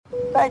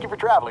Thank you for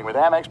traveling with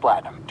Amex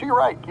Platinum. To your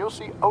right, you'll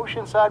see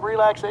oceanside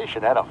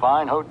relaxation at a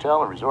fine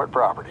hotel and resort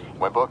property.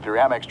 When booked through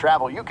Amex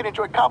Travel, you can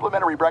enjoy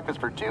complimentary breakfast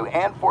for 2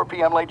 and 4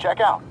 p.m. late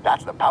checkout.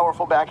 That's the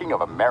powerful backing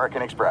of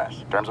American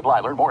Express. Terms apply.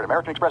 Learn more at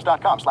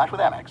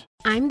americanexpress.com/withAmex.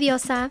 I'm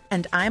Diosa.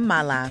 And I'm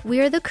Mala. We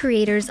are the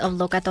creators of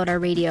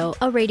Locatora Radio,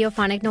 a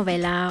radiophonic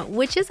novela,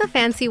 which is a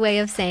fancy way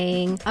of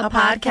saying a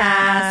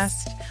podcast.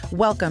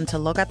 Welcome to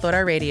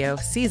Locatora Radio,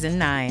 Season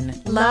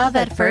 9. Love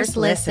at first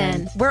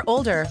listen. We're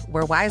older,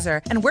 we're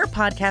wiser, and we're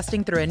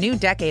podcasting through a new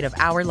decade of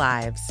our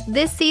lives.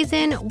 This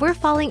season, we're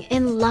falling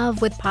in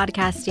love with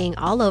podcasting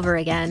all over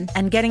again.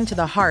 And getting to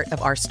the heart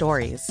of our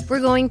stories.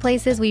 We're going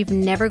places we've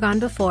never gone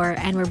before,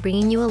 and we're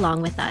bringing you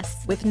along with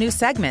us. With new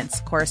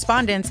segments,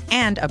 correspondence,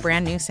 and a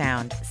brand new sound.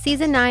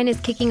 Season 9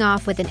 is kicking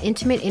off with an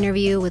intimate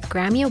interview with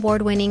Grammy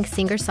Award-winning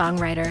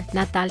singer-songwriter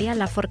Natalia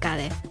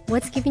Lafourcade.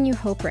 What's giving you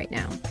hope right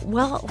now?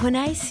 Well, when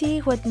I see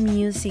what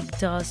music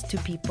does to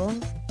people,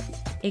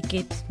 it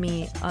gives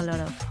me a lot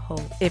of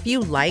hope. If you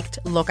liked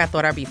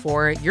Locatora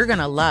before, you're going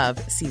to love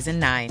Season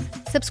 9.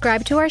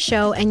 Subscribe to our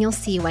show and you'll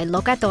see why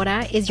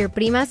Locatora is your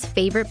prima's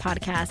favorite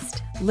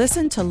podcast.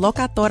 Listen to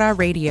Locatora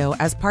Radio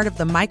as part of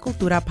the My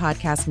Cultura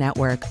Podcast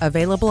Network,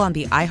 available on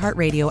the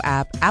iHeartRadio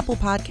app, Apple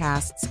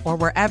Podcasts, or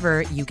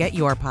wherever you get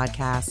your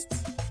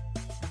podcasts.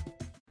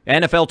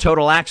 NFL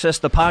Total Access,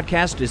 the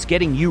podcast, is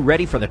getting you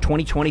ready for the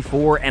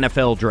 2024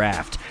 NFL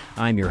Draft.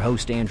 I'm your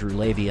host, Andrew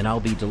Levy, and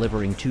I'll be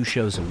delivering 2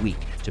 shows a week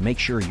to make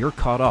sure you're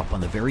caught up on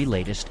the very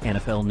latest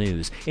NFL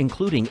news,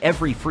 including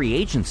every free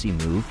agency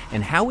move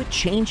and how it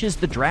changes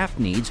the draft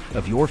needs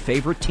of your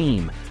favorite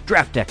team.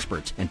 Draft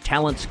experts and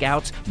talent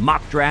scouts,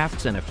 mock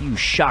drafts, and a few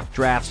shock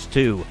drafts,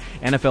 too.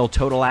 NFL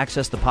Total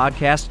Access, the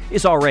podcast,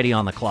 is already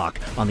on the clock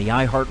on the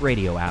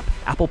iHeartRadio app,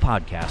 Apple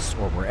Podcasts,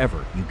 or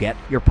wherever you get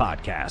your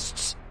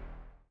podcasts.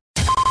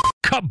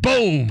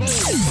 Kaboom!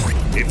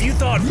 If you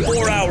thought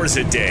 4 hours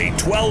a day,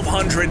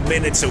 1,200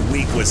 minutes a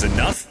week was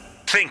enough,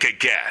 think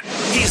again.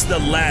 He's the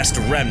last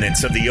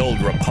remnants of the old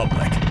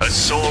republic, a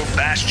sole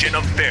bastion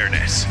of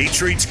fairness. He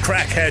treats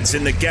crackheads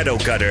in the ghetto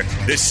gutter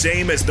the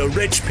same as the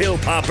rich pill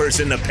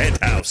poppers in the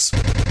penthouse.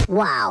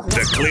 Wow.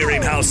 The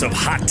clearinghouse of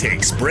hot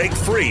takes break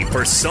free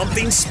for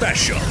something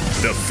special.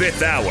 The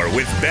Fifth Hour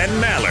with Ben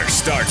Maller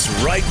starts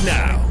right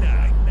now.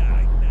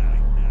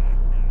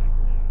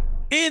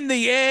 In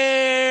the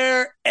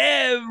air,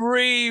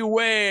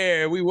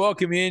 everywhere. We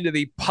welcome you into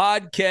the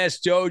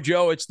podcast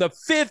dojo. It's the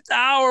Fifth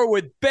Hour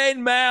with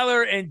Ben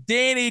Maller and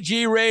Danny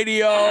G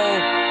Radio.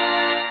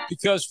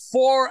 Because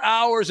 4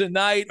 hours a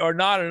night are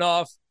not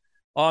enough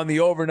on the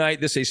overnight.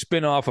 This is a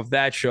spinoff of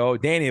that show.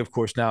 Danny, of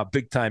course, now a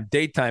big-time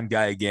daytime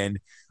guy again,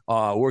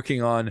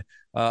 working on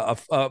a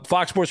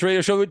Fox Sports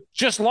radio show that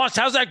just launched.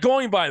 How's that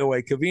going, by the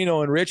way?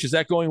 Covino and Rich, is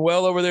that going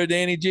well over there,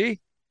 Danny G?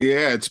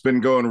 Yeah, it's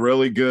been going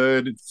really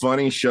good.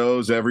 Funny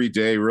shows every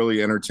day,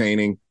 really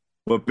entertaining.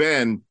 But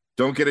Ben,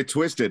 don't get it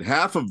twisted.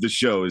 Half of the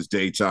show is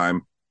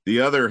daytime.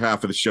 The other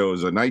half of the show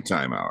is a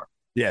nighttime hour.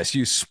 Yes,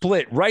 you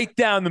split right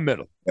down the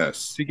middle. Yes.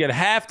 So you get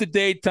half the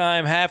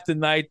daytime, half the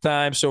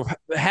nighttime. So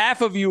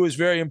half of you is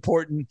very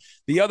important.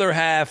 The other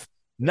half,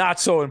 not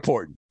so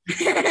important.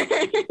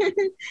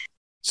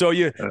 So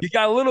you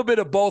got a little bit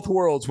of both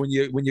worlds when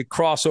you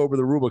cross over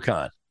the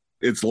Rubicon.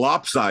 It's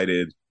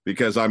lopsided.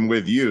 Because I'm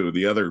with you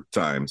the other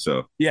time,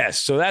 so. Yes,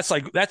 so that's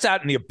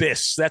out in the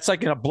abyss. That's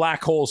like in a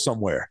black hole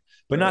somewhere,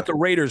 but not the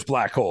Raiders'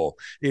 black hole.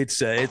 It's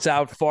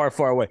out far,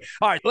 far away.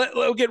 All right,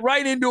 we'll get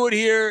right into it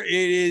here. It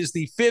is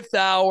the Fifth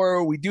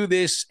Hour. We do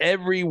this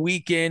every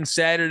weekend,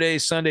 Saturday,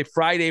 Sunday,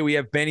 Friday. We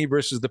have Benny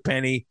versus the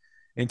Penny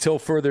until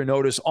further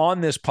notice on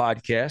this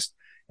podcast.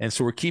 And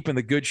so we're keeping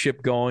the good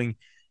ship going.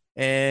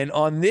 And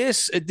on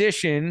this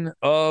edition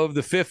of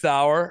the Fifth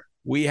Hour,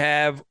 we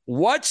have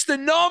What's the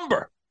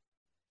Number?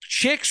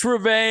 Chick's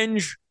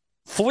Revenge,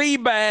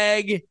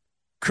 Fleabag,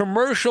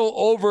 Commercial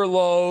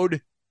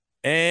Overload,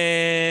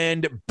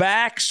 and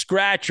Back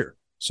Scratcher.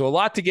 So a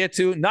lot to get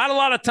to. Not a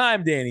lot of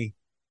time, Danny.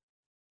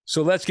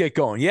 So let's get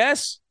going.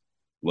 Yes?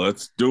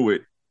 Let's do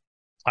it.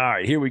 All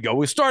right, here we go.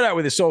 We'll start out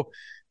with this. So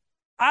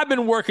I've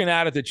been working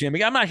out at the gym.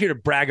 I'm not here to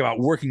brag about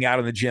working out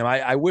in the gym.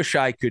 I wish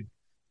I could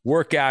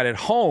work out at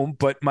home,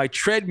 but my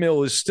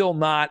treadmill is still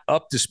not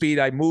up to speed.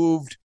 I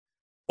moved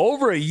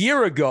over a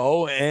year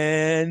ago,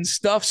 and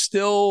stuff's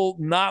still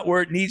not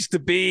where it needs to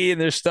be,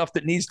 and there's stuff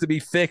that needs to be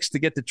fixed to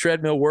get the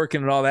treadmill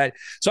working and all that.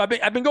 So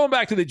I've been going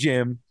back to the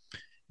gym.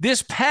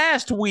 This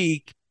past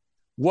week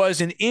was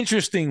an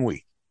interesting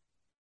week.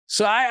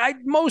 So I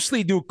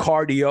mostly do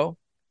cardio.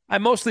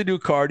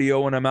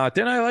 When I'm out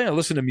there. And I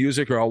listen to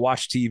music or I'll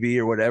watch TV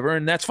or whatever,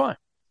 and that's fine.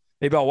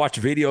 Maybe I'll watch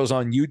videos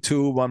on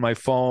YouTube on my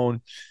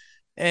phone.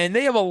 And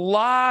they have a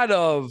lot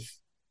of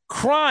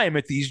crime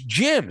at these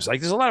gyms. Like,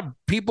 there's a lot of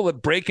people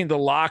that break into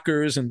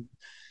lockers and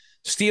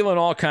stealing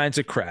all kinds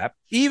of crap,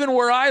 even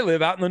where I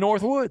live out in the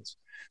North Woods.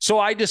 So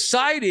I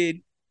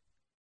decided,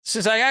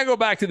 since I gotta go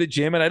back to the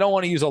gym and I don't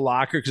want to use a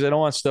locker because I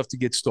don't want stuff to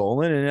get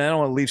stolen, and I don't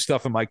want to leave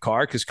stuff in my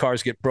car because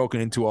cars get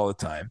broken into all the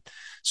time.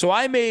 So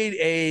I made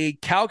a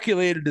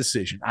calculated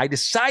decision. I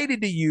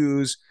decided to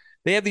use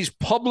they have these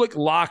public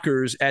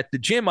lockers at the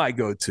gym I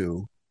go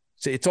to.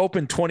 So it's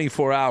open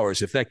 24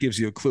 hours, if that gives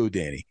you a clue,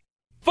 Danny.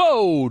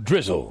 Faux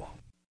drizzle.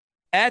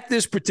 At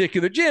this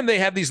particular gym, they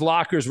have these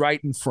lockers right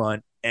in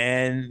front,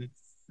 and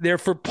they're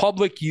for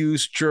public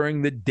use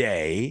during the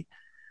day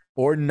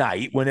or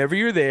night, whenever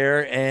you're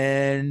there,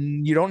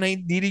 and you don't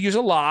need to use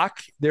a lock.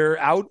 They're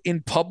out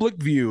in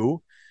public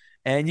view,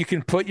 and you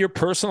can put your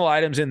personal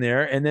items in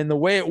there. And then the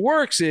way it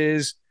works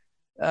is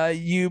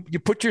you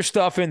put your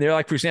stuff in there.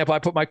 Like, for example, I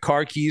put my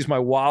car keys, my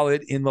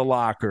wallet in the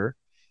locker,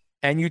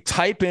 and you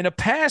type in a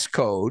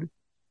passcode.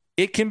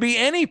 It can be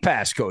any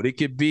passcode. It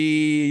could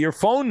be your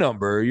phone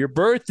number, your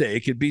birthday.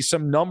 It could be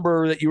some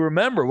number that you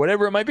remember,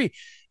 whatever it might be.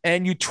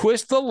 And you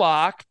twist the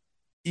lock,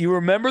 you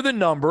remember the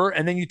number,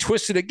 and then you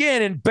twist it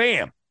again, and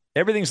bam,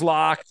 everything's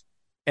locked,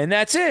 and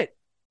that's it,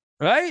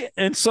 right?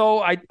 And so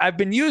I've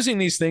been using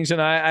these things,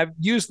 and I've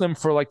used them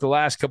for like the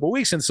last couple of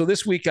weeks. And so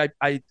this week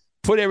I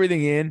put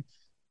everything in,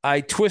 I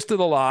twisted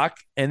the lock,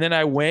 and then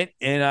I went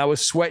and I was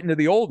sweating to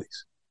the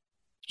oldies.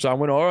 So I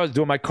went over, I was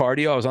doing my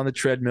cardio, I was on the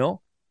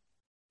treadmill.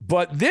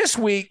 But this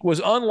week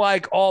was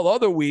unlike all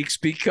other weeks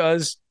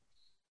because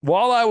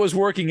while I was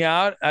working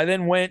out, I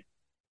then went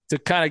to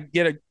kind of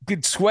get a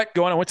good sweat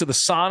going. I went to the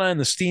sauna and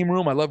the steam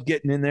room. I love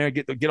getting in there,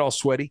 get all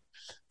sweaty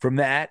from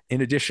that,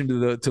 in addition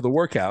to the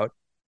workout.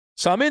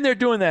 So I'm in there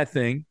doing that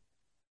thing,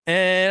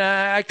 and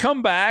I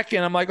come back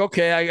and I'm like,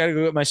 okay, I got to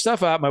go get my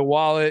stuff out, my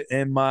wallet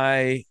and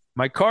my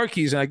car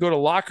keys, and I go to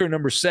locker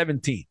number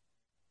 17,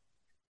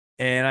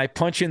 and I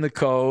punch in the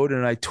code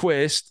and I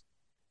twist.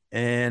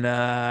 And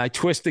I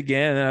twist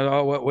again,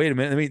 and wait a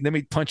minute, let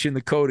me punch in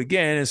the code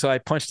again. And so I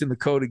punched in the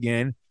code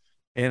again,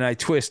 and I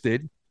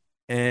twisted,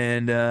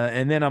 and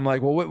then I'm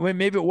like, well,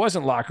 maybe it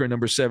wasn't locker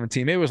number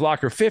 17, maybe it was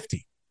locker 15.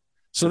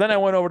 So then I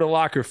went over to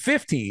locker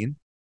 15,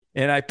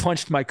 and I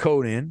punched my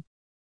code in,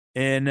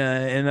 and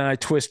then I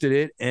twisted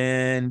it,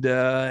 and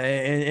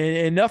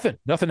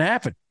nothing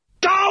happened.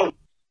 Go!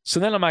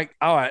 So then I'm like,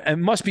 all right, it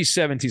must be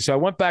 17. So I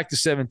went back to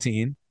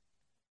 17.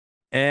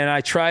 And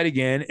I tried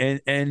again,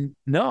 and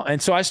no.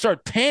 And so I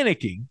start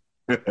panicking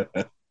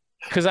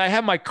because I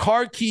have my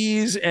car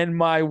keys and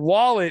my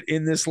wallet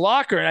in this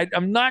locker. And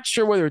I'm not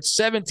sure whether it's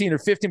 17 or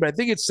 15, but I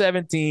think it's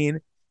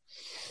 17.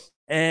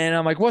 And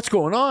I'm like, what's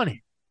going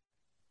on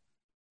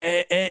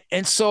here?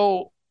 And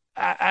so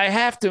I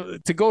have to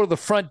go to the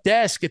front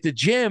desk at the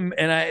gym.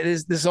 And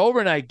this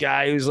overnight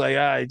guy who's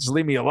like, just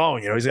leave me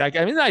alone. You know, he's like,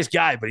 I'm a nice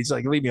guy, but he's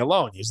like, leave me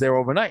alone. He's there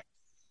overnight.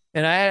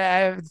 And I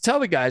have to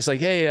tell the guys, like,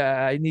 hey,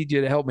 I need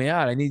you to help me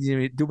out. I need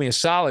you to do me a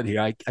solid here.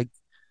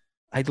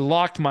 I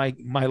locked my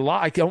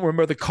lock. I don't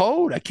remember the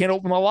code. I can't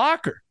open the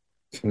locker.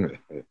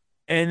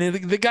 And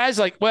the guy's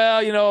like,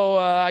 well, you know,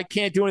 I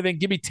can't do anything.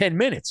 Give me 10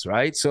 minutes,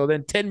 right? So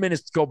then 10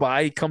 minutes go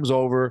by. He comes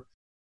over.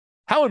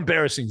 How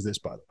embarrassing is this,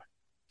 by the way?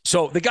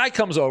 So the guy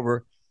comes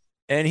over,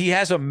 and he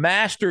has a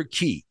master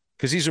key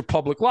because these are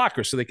public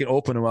lockers, so they can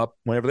open them up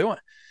whenever they want.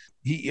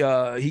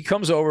 He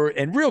comes over,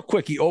 and real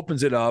quick, he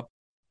opens it up.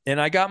 And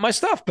I got my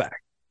stuff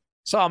back.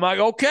 So I'm like,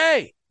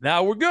 okay,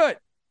 now we're good.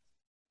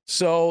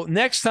 So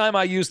next time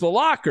I use the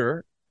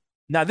locker,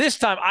 now this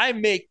time I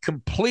make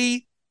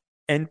complete,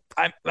 and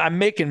I'm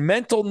making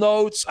mental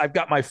notes. I've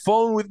got my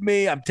phone with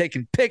me. I'm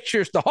taking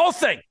pictures, the whole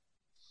thing.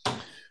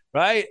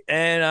 Right?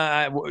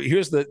 And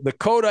here's the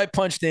code I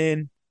punched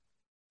in.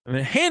 I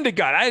mean, hand to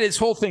God, I had this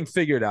whole thing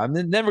figured out.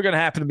 It's never going to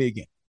happen to me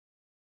again.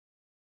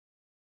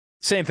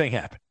 Same thing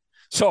happened.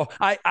 So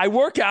I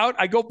work out.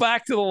 I go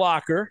back to the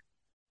locker.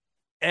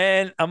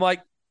 And I'm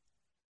like,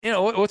 you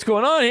know, what's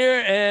going on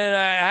here? And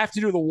I have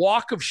to do the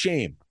walk of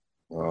shame.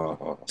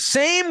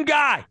 Same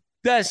guy.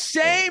 The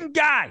same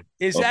guy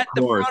is at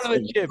the front of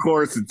the gym. Of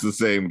course, it's the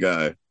same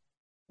guy.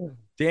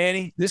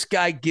 Danny, this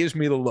guy gives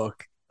me the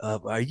look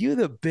of, are you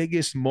the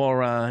biggest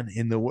moron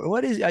in the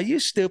world? Are you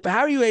stupid? How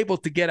are you able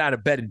to get out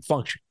of bed and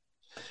function?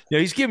 You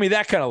know, he's giving me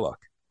that kind of look.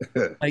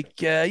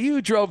 Like,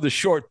 you drove the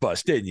short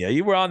bus, didn't you?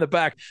 You were on the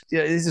back.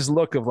 Yeah, this is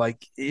look of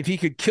like, if he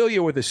could kill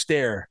you with a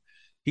stare,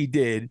 he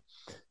did.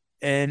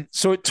 And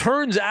so it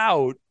turns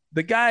out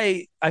the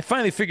guy, I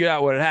finally figured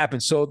out what had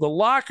happened. So the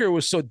locker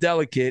was so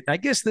delicate. I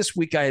guess this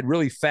week I had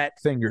really fat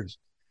fingers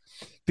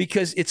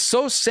because it's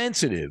so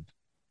sensitive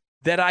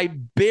that I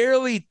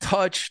barely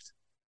touched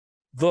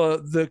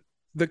the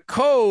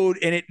code,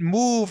 and it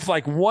moved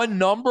like one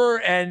number,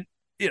 and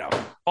you know,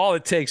 all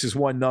it takes is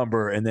one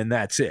number, and then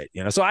that's it.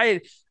 You know, so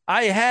I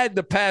had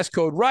the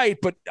passcode right,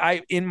 but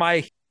I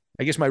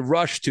guess my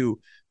rush to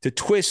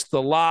twist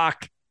the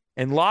lock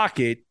and lock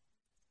it,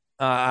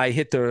 I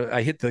hit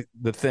the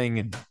thing,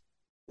 and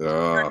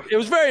it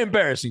was very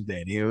embarrassing,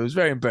 Danny. It was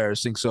very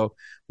embarrassing. So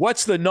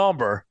what's the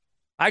number?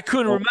 I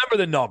couldn't remember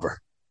the number.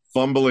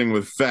 Fumbling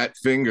with fat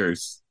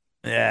fingers.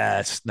 Yeah,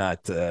 it's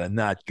not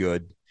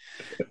good.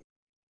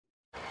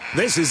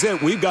 This is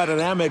it. We've got an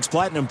Amex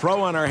Platinum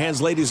Pro on our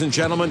hands, ladies and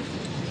gentlemen.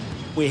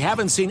 We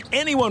haven't seen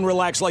anyone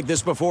relax like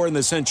this before in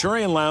the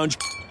Centurion Lounge.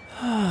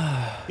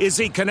 Is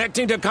he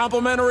connecting to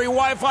complimentary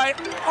Wi-Fi?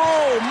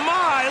 Oh,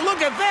 my.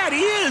 Look at that.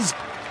 He is.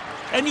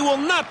 And you will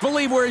not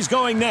believe where he's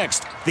going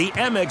next. the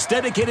Amex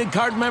dedicated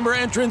card member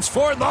entrance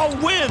for the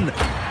win.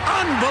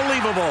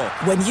 Unbelievable.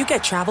 When you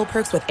get travel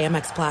perks with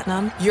Amex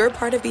Platinum, you're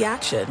part of the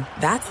action.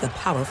 That's the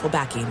powerful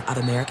backing of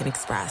American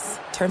Express.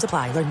 Terms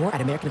apply. Learn more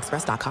at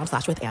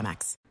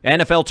americanexpress.com/withAmex.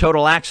 NFL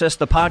Total Access,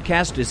 the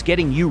podcast, is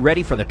getting you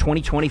ready for the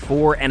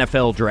 2024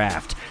 NFL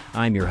Draft.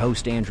 I'm your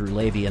host, Andrew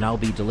Levy, and I'll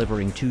be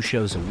delivering 2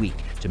 shows a week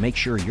to make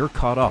sure you're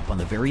caught up on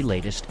the very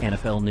latest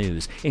NFL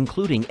news,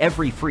 including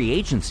every free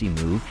agency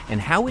move and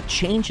how it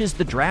changes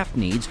the draft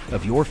needs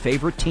of your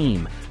favorite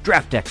team.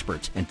 Draft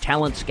experts and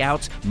talent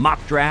scouts, mock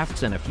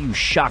drafts, and a few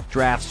shock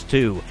drafts,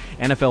 too.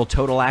 NFL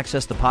Total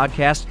Access, the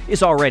podcast,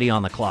 is already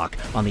on the clock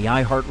on the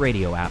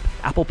iHeartRadio app,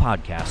 Apple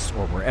Podcasts,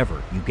 or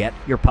wherever you get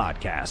your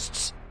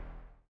podcasts.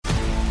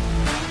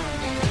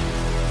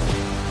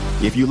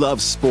 If you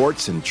love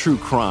sports and true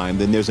crime,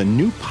 then there's a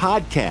new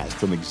podcast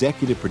from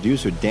executive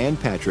producer Dan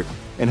Patrick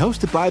and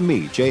hosted by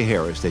me, Jay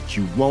Harris, that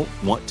you won't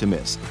want to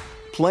miss.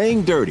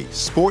 Playing Dirty: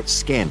 Sports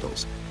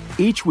Scandals.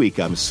 Each week,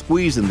 I'm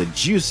squeezing the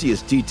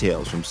juiciest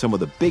details from some of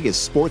the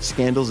biggest sports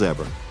scandals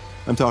ever.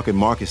 I'm talking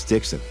Marcus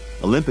Dixon,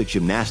 Olympic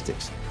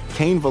gymnastics,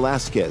 Cain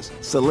Velasquez,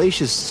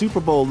 salacious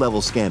Super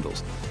Bowl-level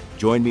scandals.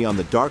 Join me on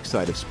the dark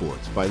side of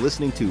sports by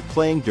listening to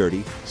Playing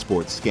Dirty: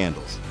 Sports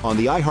Scandals on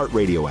the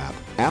iHeartRadio app,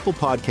 Apple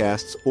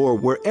Podcasts, or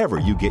wherever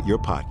you get your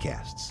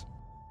podcasts.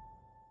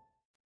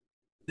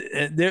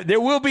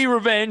 There will be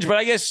revenge, but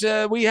I guess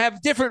we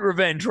have different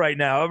revenge right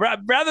now.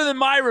 Rather than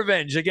my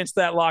revenge against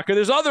that locker,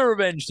 there's other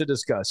revenge to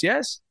discuss,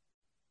 yes?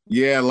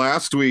 Yeah,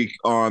 last week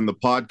on the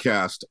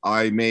podcast,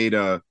 I made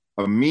a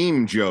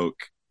meme joke,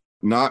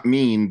 not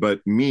mean,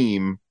 but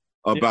meme,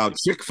 about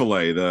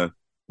Chick-fil-A,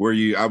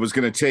 I was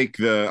going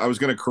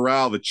to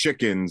corral the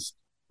chickens.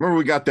 Remember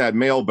we got that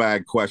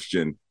mailbag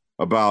question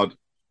about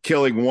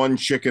killing one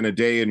chicken a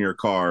day in your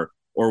car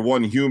or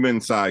one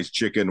human-sized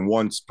chicken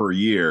once per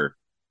year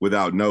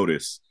without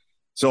notice.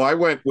 So I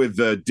went with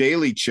the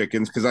daily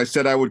chickens because I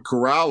said I would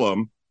corral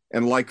them.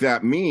 And like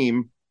that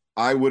meme,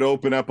 I would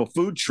open up a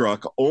food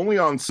truck only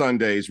on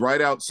Sundays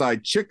right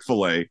outside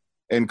Chick-fil-A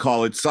and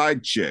call it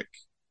Side Chick.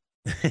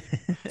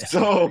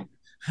 So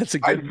that's a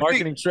good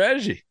marketing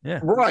strategy.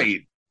 Yeah.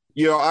 Right.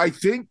 You know, I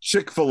think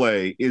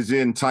Chick-fil-A is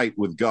in tight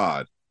with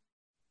God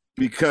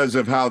because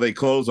of how they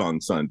close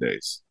on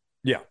Sundays.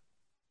 Yeah.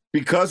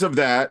 Because of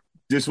that,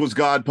 this was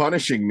God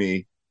punishing me.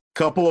 A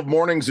couple of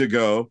mornings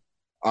ago,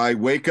 I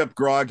wake up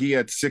groggy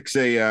at 6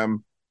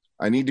 a.m.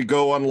 I need to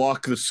go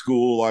unlock the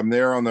school. I'm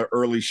there on the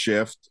early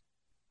shift.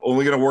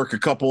 Only going to work a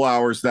couple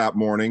hours that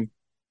morning.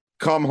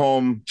 Come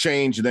home,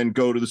 change, and then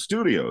go to the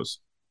studios.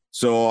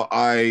 So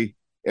I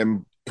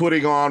am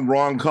putting on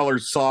wrong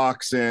colored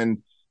socks and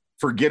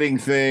forgetting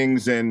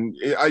things. And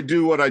I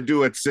do what I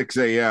do at 6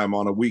 a.m.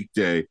 on a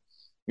weekday.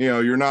 You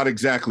know, you're not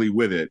exactly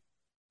with it.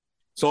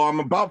 So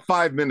I'm about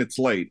 5 minutes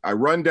late. I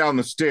run down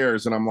the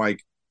stairs and I'm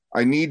like,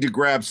 I need to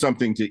grab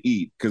something to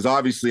eat because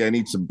obviously I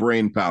need some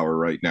brain power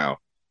right now.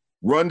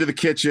 Run to the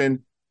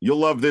kitchen. You'll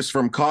love this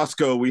from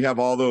Costco. We have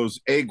all those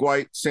egg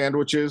white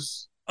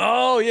sandwiches.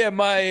 Oh, yeah.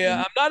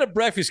 I'm not a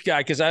breakfast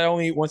guy because I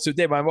only eat once a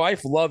day. My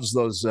wife loves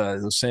those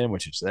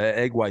sandwiches,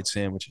 egg white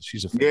sandwiches.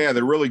 She's a fan. Yeah,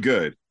 they're really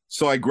good.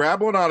 So I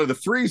grab one out of the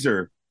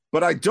freezer,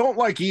 but I don't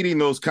like eating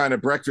those kind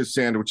of breakfast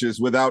sandwiches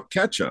without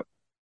ketchup.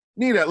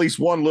 Need at least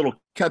one little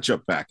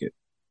ketchup packet.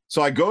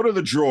 So I go to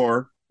the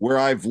drawer where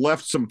I've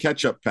left some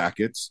ketchup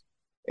packets,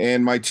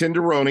 and my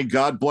Tenderoni,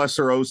 God bless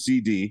her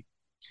OCD,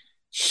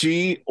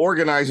 she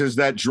organizes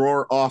that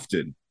drawer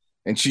often,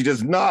 and she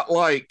does not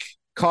like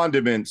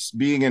condiments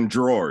being in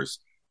drawers.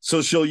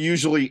 So she'll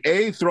usually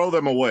A, throw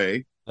them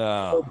away,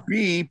 or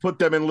B, put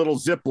them in little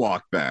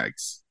Ziploc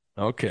bags.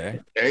 Okay.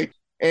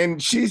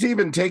 And she's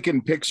even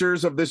taken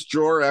pictures of this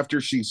drawer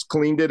after she's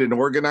cleaned it and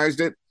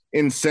organized it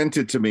and sent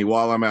it to me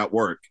while I'm at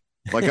work.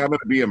 Like I'm going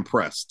to be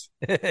impressed.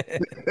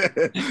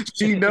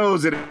 She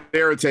knows it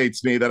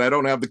irritates me that I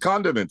don't have the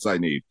condiments I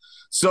need.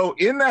 So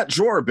in that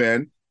drawer,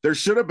 Ben, there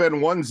should have been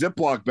one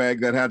Ziploc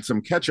bag that had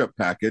some ketchup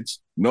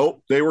packets.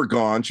 Nope, they were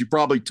gone. She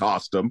probably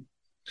tossed them.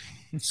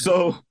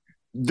 So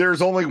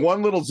there's only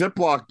one little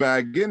Ziploc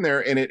bag in there,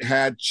 and it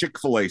had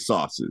Chick-fil-A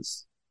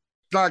sauces.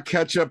 It's not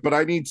ketchup, but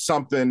I need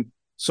something.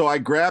 So I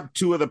grabbed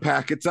 2 of the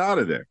packets out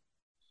of there.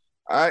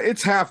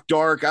 It's half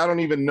dark. I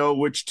don't even know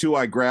which 2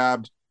 I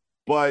grabbed,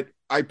 but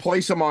I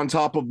place them on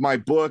top of my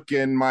book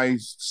and my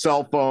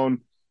cell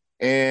phone,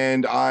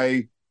 and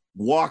I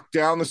walk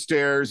down the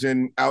stairs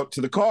and out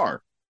to the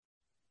car.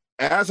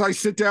 As I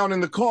sit down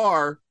in the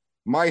car,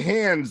 my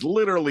hands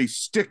literally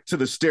stick to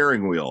the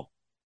steering wheel.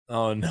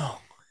 Oh, no.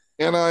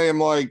 And I am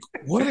like,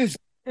 what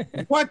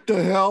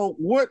the hell?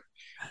 What?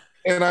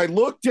 And I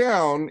look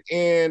down,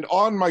 and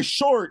on my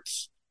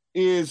shorts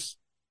is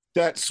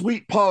that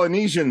sweet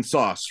Polynesian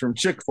sauce from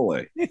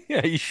Chick-fil-A.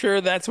 Yeah, you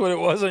sure that's what it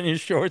was on your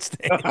shorts?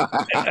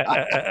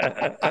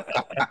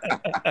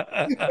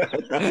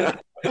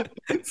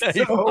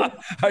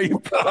 Are you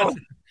proud?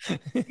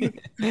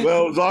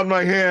 Well, it was on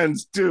my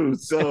hands too.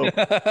 So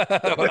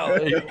well,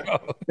 there you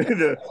go.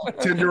 The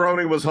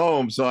Tenderoni was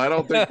home, so I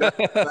don't think that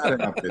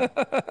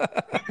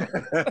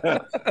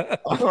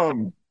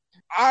happened.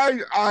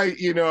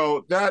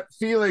 that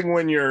feeling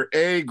when you're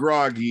A,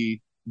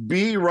 groggy,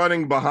 B,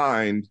 running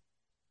behind,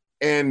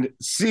 and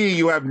C,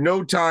 you have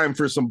no time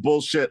for some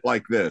bullshit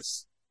like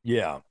this.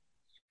 Yeah.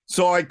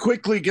 So I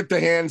quickly get the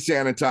hand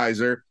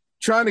sanitizer,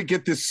 trying to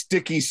get this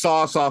sticky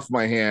sauce off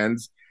my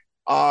hands.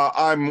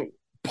 I'm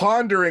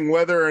pondering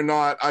whether or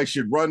not I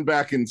should run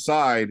back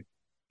inside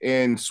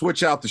and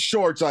switch out the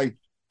shorts. I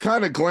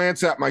kind of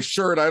glance at my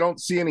shirt. I don't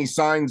see any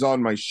signs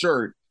on my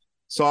shirt.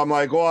 So I'm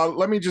like, well,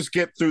 let me just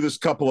get through this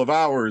couple of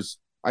hours.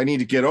 I need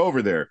to get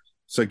over there.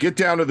 So I get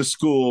down to the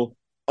school,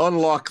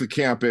 unlock the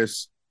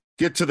campus,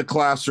 get to the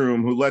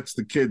classroom who lets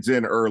the kids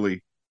in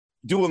early,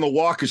 doing the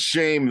walk of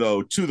shame,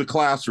 though, to the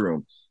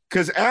classroom.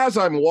 Because as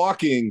I'm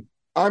walking,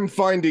 I'm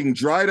finding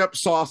dried up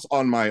sauce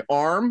on my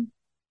arm.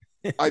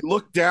 I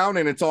look down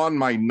and it's on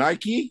my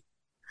Nike.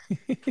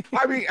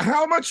 I mean,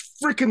 how much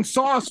freaking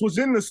sauce was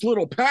in this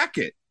little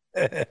packet?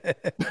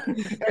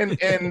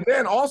 and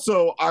then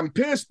also I'm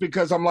pissed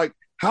because I'm like,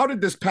 how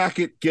did this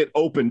packet get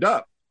opened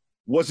up?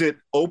 Was it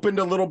opened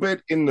a little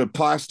bit in the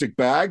plastic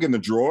bag in the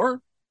drawer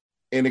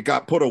and it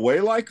got put away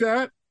like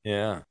that?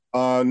 Yeah.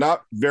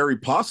 Not very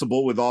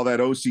possible with all that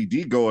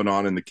OCD going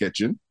on in the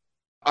kitchen.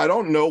 I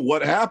don't know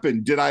what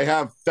happened. Did I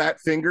have fat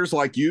fingers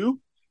like you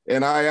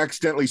and I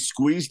accidentally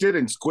squeezed it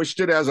and squished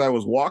it as I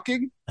was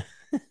walking?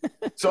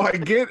 So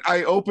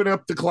I open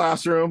up the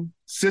classroom,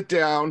 sit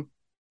down,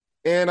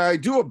 and I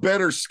do a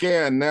better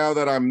scan now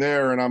that I'm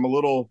there and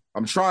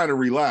I'm trying to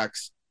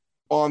relax.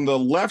 On the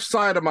left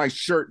side of my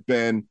shirt,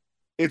 Ben,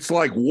 it's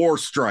like war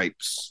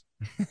stripes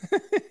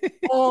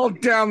all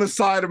down the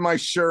side of my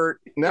shirt.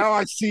 Now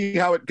I see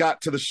how it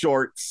got to the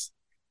shorts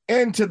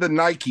and to the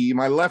Nike.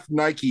 My left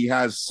Nike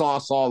has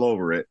sauce all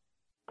over it.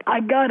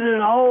 I got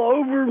it all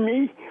over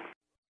me.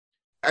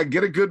 I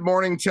get a good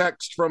morning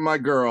text from my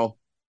girl,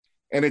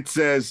 and it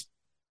says,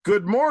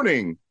 "Good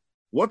morning.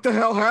 What the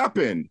hell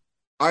happened?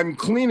 I'm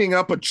cleaning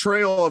up a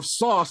trail of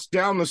sauce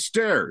down the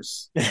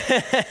stairs."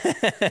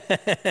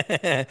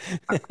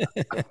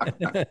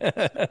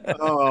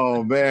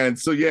 Oh, man.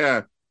 So,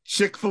 yeah,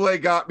 Chick-fil-A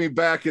got me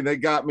back, and they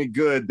got me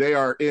good. They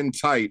are in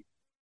tight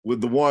with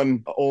the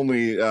one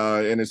only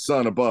and his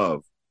son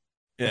above.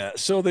 Yeah.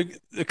 So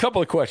a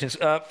couple of questions.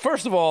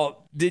 First of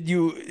all, did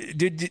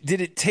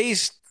it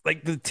taste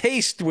like the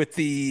taste with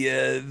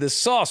the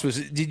sauce?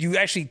 Did you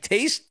actually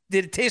taste?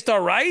 Did it taste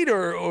all right,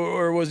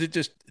 or was it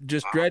just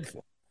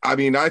dreadful? I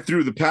mean, I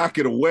threw the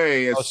packet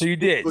away. So you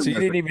did. So you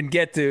didn't even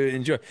get to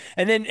enjoy.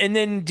 And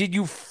then did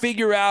you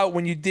figure out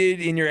when you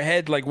did in your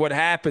head, like what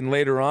happened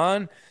later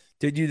on?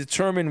 Did you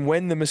determine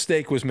when the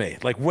mistake was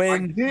made? Like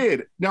when? I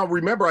did. Now,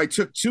 remember, I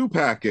took 2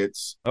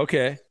 packets.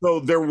 Okay. So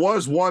there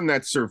was one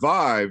that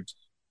survived,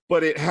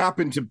 but it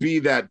happened to be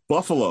that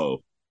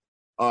buffalo.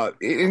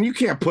 And you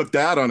can't put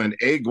that on an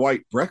egg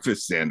white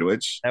breakfast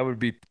sandwich. That would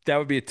be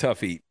a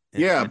tough eat.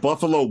 Yeah,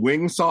 buffalo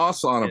wing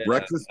sauce on a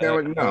breakfast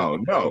sandwich. No.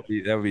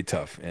 That would be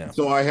tough. Yeah.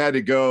 So I had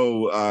to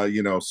go,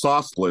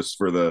 sauceless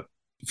for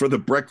the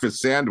breakfast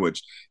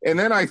sandwich. And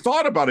then I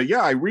thought about it.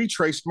 Yeah, I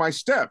retraced my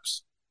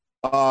steps.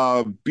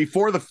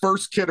 Before the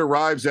first kid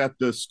arrives at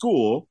the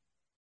school,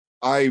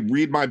 I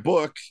read my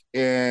book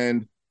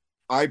and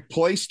I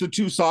place the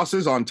 2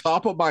 sauces on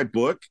top of my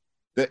book,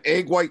 the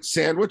egg white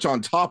sandwich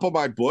on top of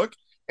my book,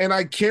 and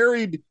I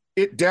carried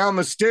it down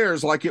the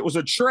stairs like it was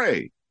a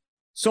tray.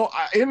 So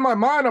in my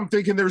mind, I'm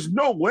thinking there's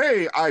no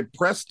way I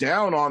pressed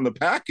down on the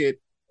packet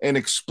and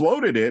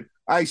exploded it.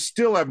 I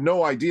still have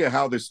no idea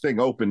how this thing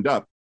opened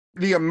up.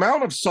 The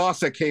amount of sauce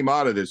that came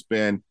out of this,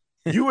 Ben,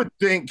 you would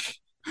think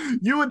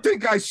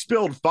I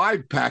spilled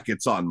 5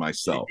 packets on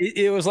myself.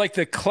 It was like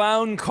the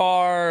clown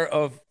car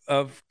of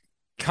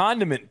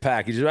condiment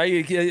packages,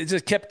 right? It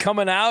just kept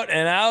coming out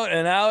and out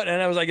and out,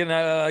 and I was like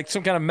like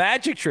some kind of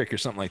magic trick or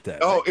something like that.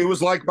 Oh, it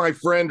was like my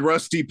friend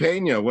Rusty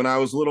Pena when I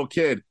was a little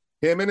kid.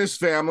 Him and his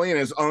family and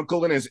his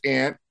uncle and his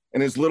aunt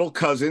and his little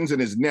cousins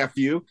and his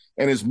nephew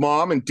and his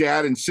mom and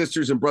dad and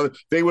sisters and brother,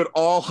 they would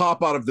all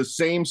hop out of the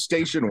same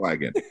station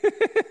wagon.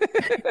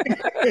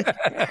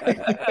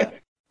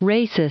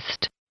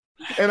 Racist.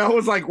 And I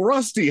was like,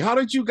 Rusty, how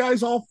did you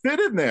guys all fit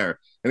in there?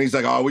 And he's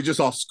like, oh, we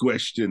just all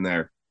squished in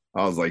there.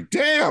 I was like,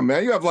 damn,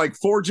 man, you have like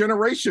 4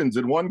 generations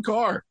in one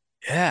car.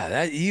 Yeah,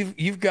 that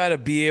you've got to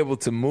be able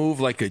to move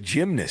like a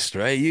gymnast,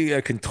 right?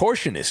 A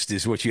contortionist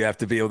is what you have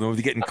to be able to move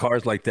to get in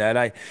cars like that.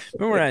 I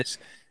remember when I was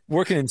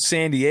working in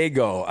San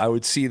Diego, I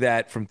would see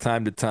that from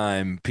time to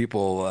time,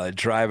 people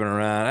driving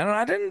around. I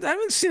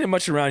haven't seen it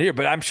much around here,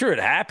 but I'm sure it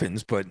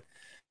happens. But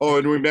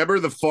and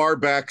remember the far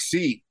back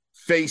seat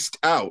faced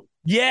out.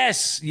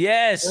 Yes.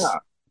 Yeah.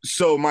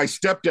 So my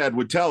stepdad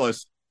would tell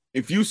us,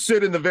 if you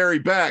sit in the very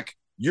back,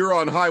 you're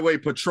on highway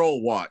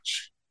patrol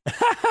watch.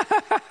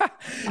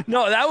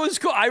 No, that was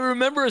cool. I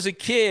remember as a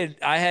kid,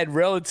 I had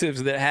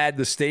relatives that had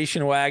the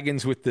station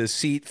wagons with the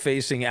seat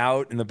facing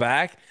out in the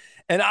back.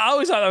 And I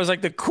always thought that was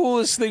like the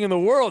coolest thing in the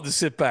world to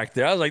sit back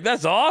there. I was like,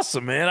 that's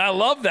awesome, man. I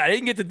love that. I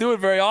didn't get to do it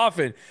very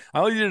often. I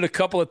only did it a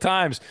couple of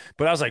times,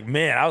 but I was like,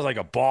 man, I was like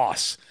a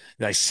boss.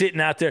 Like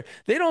sitting out there.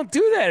 They don't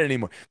do that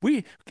anymore.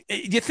 You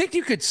think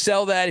you could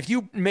sell that if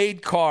you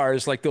made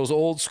cars like those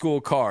old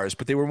school cars,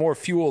 but they were more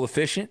fuel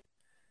efficient?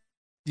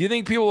 Do you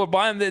think people are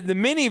buying the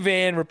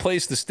minivan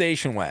replaced the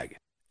station wagon?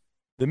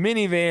 The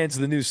minivan's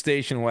the new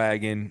station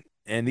wagon,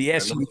 and the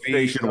SUV.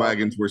 Station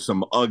wagons were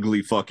some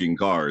ugly fucking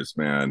cars,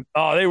 man.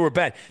 Oh, they were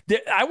bad.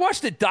 I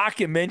watched a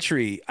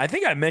documentary. I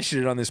think I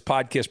mentioned it on this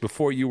podcast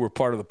before you were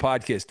part of the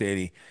podcast,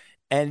 Danny.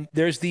 And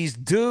there's these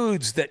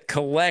dudes that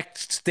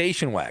collect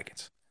station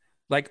wagons,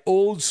 like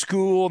old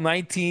school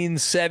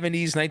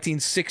 1970s,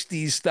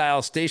 1960s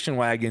style station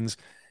wagons,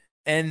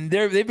 and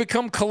they've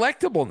become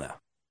collectible now.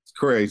 It's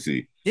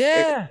crazy.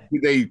 Yeah.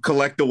 They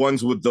collect the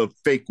ones with the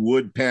fake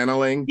wood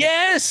paneling.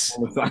 Yes.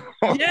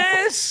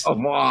 Yes.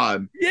 Come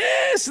on.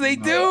 Yes, they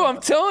do. I'm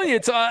telling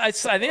you. I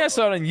think I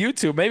saw it on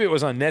YouTube. Maybe it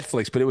was on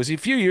Netflix, but it was a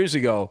few years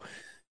ago.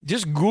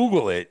 Just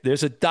Google it.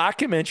 There's a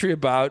documentary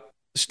about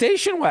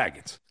station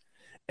wagons.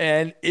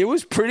 And it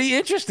was pretty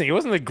interesting. It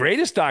wasn't the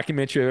greatest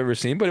documentary I've ever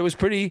seen, but it was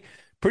pretty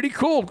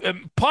cool.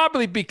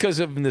 Probably because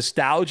of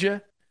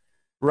nostalgia.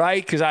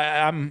 Right, because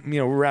I'm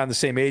we're around the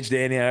same age,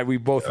 Danny. We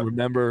both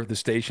remember the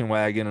station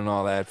wagon and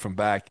all that from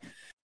back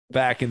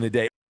in the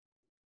day.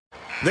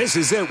 This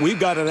is it. We've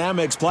got an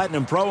Amex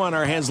Platinum Pro on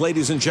our hands,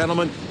 ladies and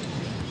gentlemen.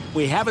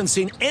 We haven't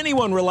seen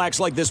anyone relax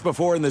like this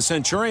before in the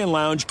Centurion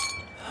Lounge.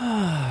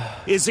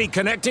 Is he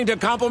connecting to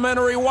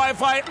complimentary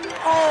Wi-Fi?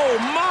 Oh,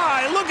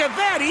 my. Look at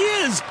that. He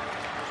is.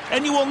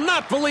 And you will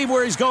not believe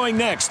where he's going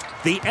next.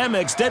 The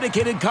Amex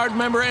dedicated card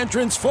member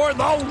entrance for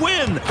the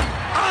win.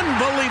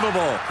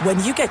 Unbelievable.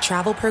 When you get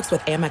travel perks with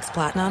Amex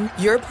Platinum,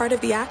 you're part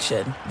of the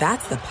action.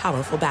 That's the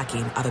powerful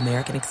backing of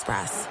American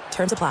Express.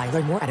 Terms apply.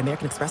 Learn more at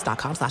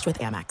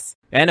americanexpress.com/withAmex.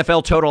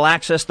 NFL Total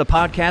Access, the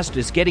podcast,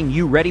 is getting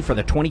you ready for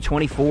the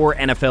 2024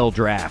 NFL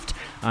Draft.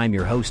 I'm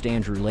your host,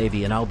 Andrew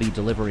Levy, and I'll be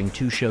delivering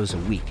 2 shows a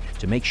week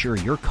to make sure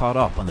you're caught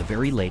up on the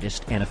very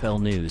latest NFL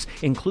news,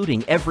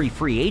 including every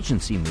free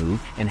agency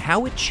move and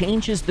how it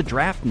changes the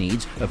draft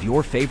needs of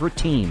your favorite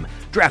team.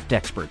 Draft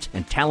experts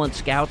and talent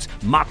scouts,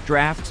 mock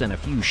drafts, and a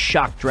few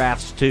shock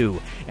drafts, too.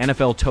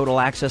 NFL Total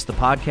Access, the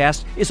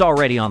podcast, is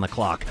already on the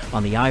clock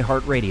on the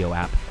iHeartRadio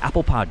app,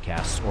 Apple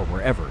Podcasts, or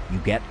wherever you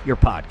get your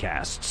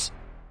podcasts.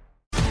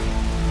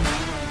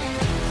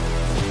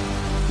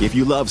 If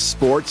you love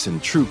sports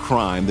and true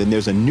crime, then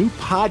there's a new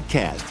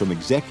podcast from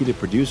executive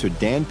producer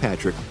Dan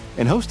Patrick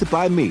and hosted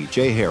by me,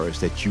 Jay Harris,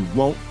 that you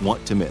won't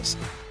want to miss.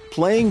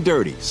 Playing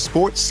Dirty: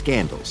 Sports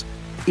Scandals.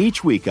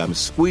 Each week, I'm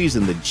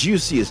squeezing the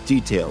juiciest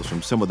details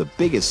from some of the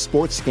biggest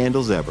sports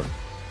scandals ever.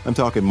 I'm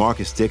talking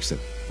Marcus Dixon,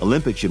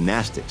 Olympic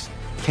gymnastics,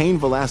 Cain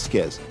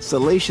Velasquez,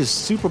 salacious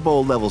Super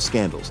Bowl-level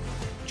scandals.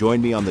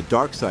 Join me on the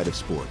dark side of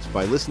sports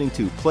by listening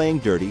to Playing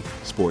Dirty: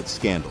 Sports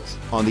Scandals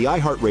on the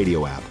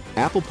iHeartRadio app,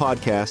 Apple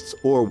Podcasts,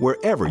 or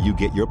wherever you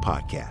get your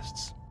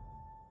podcasts.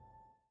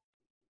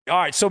 All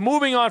right, so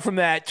moving on from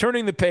that,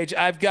 turning the page,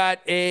 I've got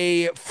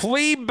a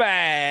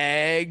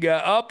Fleabag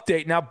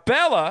update. Now,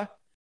 Bella,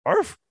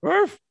 arf,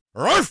 arf,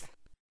 arf.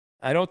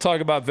 I don't talk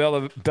about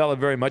Bella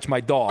very much, my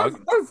dog.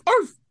 Arf,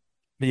 arf.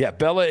 Yeah,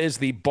 Bella is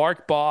the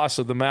bark boss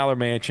of the Maller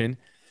Mansion.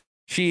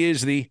 She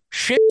is the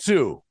Shih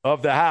Tzu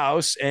of the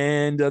house.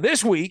 And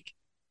this week,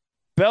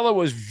 Bella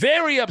was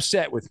very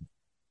upset with me.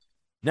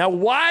 Now,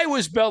 why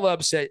was Bella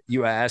upset,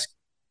 you ask?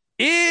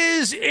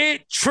 Is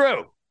it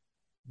true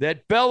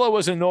that Bella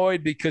was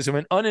annoyed because of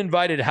an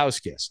uninvited house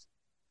guest?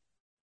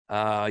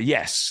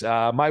 Yes.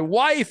 My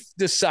wife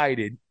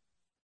decided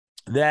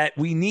that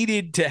we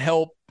needed to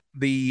help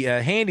the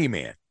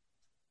handyman.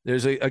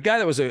 There's a guy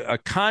that was a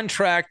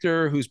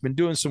contractor who's been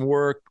doing some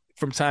work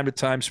from time to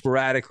time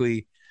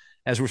sporadically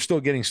as we're still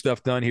getting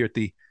stuff done here at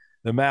the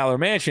Maller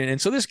Mansion. And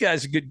so this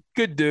guy's a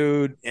good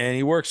dude, and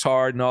he works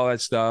hard and all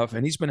that stuff.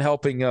 And he's been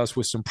helping us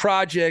with some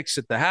projects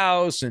at the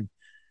house. And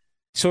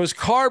so his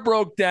car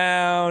broke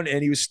down,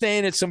 and he was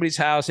staying at somebody's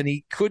house, and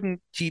he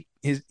couldn't keep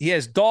he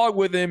has dog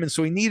with him. And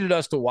so he needed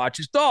us to watch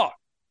his dog.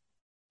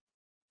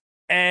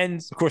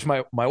 And of course,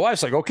 my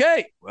wife's like,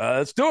 okay,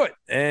 let's do it.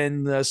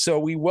 And so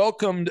we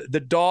welcomed the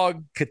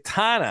dog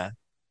Katana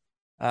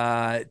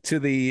to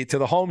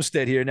the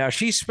homestead here. Now,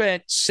 she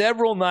spent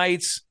several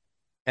nights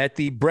at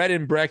the bed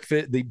and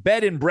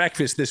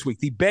breakfast this week,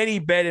 the Benny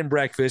Bed and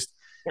Breakfast.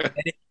 And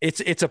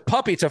it's a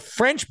puppy. It's a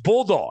French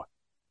bulldog.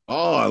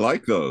 Oh, I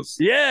like those.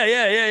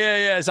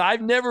 Yeah. So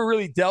I've never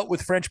really dealt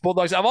with French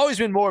bulldogs. I've always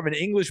been more of an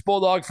English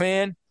bulldog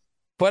fan,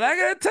 but I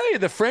got to tell you,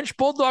 the French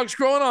bulldog's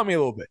growing on me a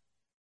little bit.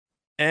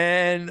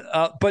 And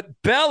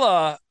but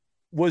Bella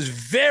was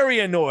very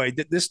annoyed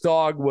that this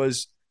dog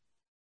was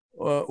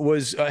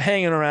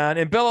hanging around.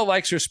 And Bella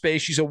likes her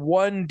space. She's a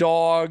one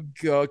dog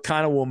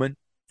kind of woman.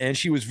 And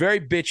she was very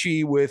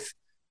bitchy with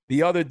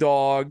the other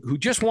dog who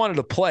just wanted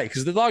to play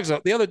because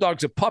the other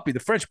dog's a puppy. The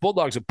French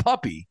bulldog's a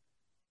puppy.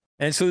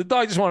 And so the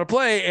dog just wanted to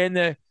play. And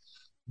the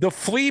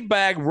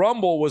Fleabag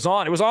rumble was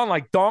on. It was on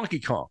like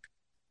Donkey Kong.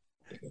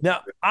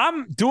 Now,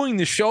 I'm doing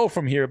the show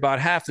from here about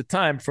half the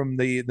time from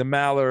the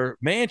Maller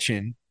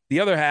mansion. The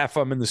other half,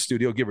 I'm in the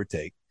studio, give or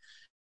take.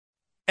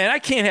 And I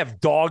can't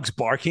have dogs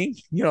barking,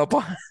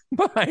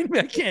 behind me.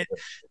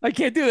 I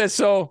can't do that.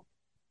 So,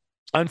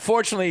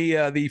 unfortunately,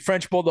 the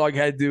French bulldog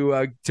had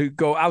to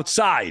go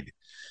outside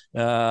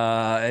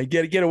and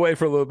get away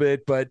for a little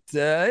bit. But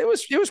it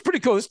was pretty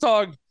cool. This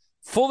dog,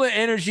 full of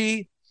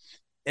energy,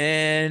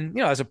 and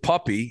as a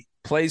puppy,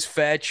 plays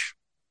fetch.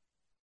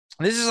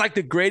 This is like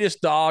the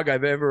greatest dog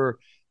I've ever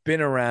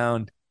been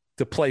around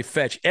to play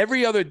fetch.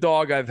 Every other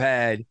dog I've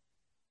had,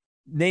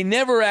 they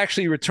never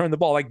actually return the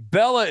ball. Like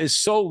Bella is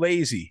so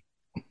lazy.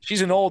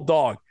 She's an old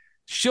dog.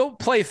 She'll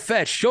play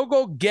fetch. She'll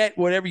go get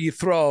whatever you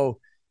throw.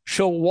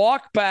 She'll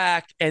walk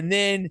back, and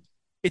then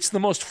it's the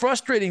most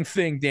frustrating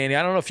thing, Danny.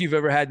 I don't know if you've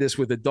ever had this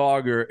with a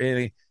dog or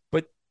anything,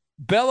 but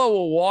Bella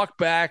will walk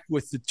back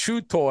with the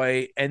chew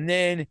toy, and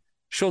then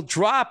she'll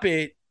drop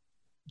it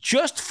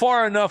just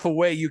far enough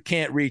away you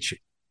can't reach it.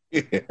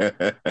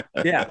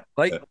 Yeah,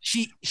 like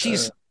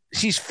she's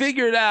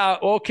figured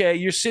out, okay,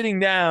 you're sitting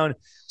down,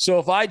 so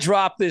if I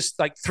drop this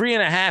like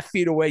 3.5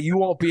 feet away, you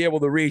won't be able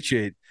to reach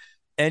it.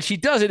 And she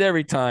does it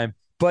every time.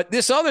 But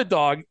this other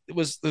dog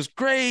was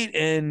great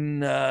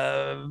and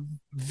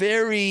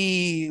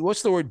very,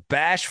 what's the word,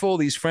 bashful.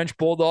 These French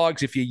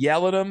bulldogs, if you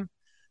yell at them,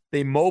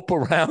 they mope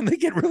around. They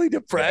get really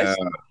depressed.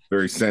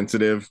 Very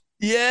sensitive.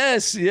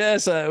 Yes.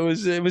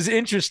 It was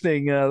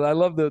interesting. I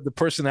love the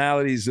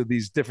personalities of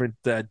these different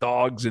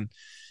dogs, and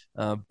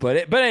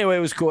but anyway,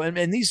 it was cool.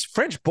 And these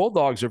French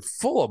bulldogs are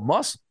full of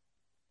muscle.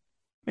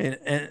 And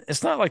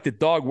it's not like the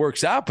dog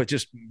works out, but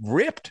just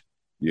ripped.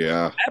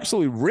 Yeah,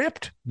 absolutely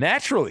ripped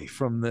naturally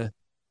from the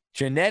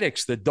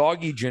genetics, the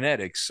doggy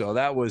genetics. So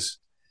that was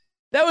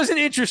an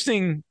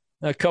interesting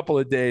couple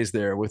of days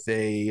there with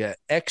a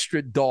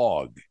extra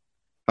dog.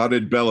 How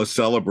did Bella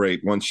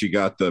celebrate once she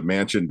got the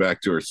mansion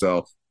back to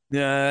herself?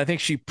 Yeah, I think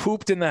she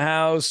pooped in the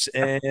house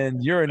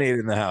and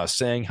urinated in the house,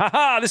 saying, "Ha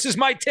ha, this is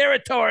my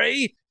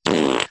territory,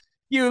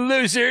 you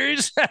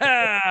losers.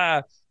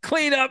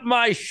 Clean up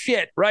my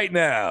shit right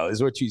now,"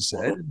 is what she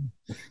said.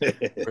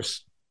 Of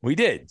course, we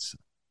did.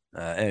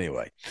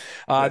 Anyway,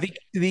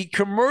 the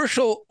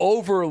commercial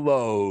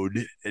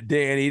overload,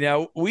 Danny.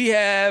 Now, we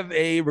have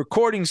a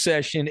recording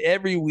session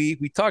every week.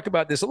 We talk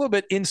about this a little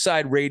bit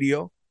inside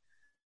radio.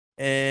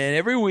 And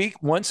every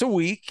week, once a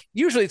week,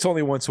 usually it's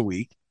only once a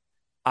week,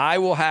 I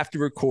will have to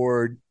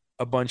record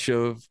a bunch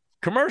of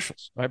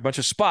commercials, right? A bunch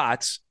of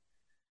spots,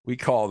 we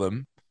call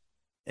them.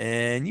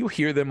 And you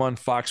hear them on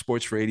Fox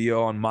Sports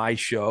Radio, on my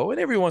show, and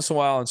every once in a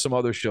while on some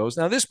other shows.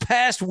 Now, this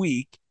past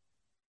week,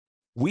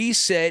 we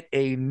set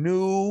a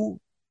new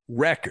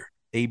record,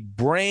 a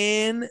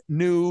brand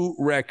new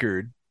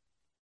record.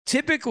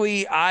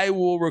 Typically, I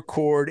will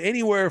record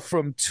anywhere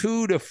from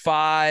 2 to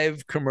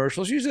 5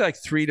 commercials, usually like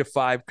 3 to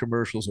 5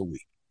 commercials a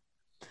week.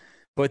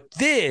 But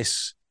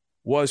this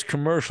was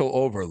commercial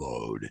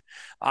overload.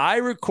 I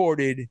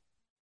recorded, you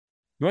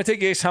want to take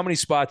a guess how many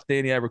spots,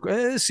 Danny, I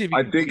recorded? Let's see if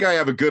I think I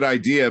have a good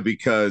idea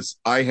because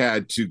I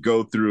had to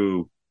go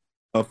through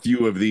a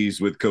few of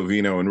these with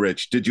Covino and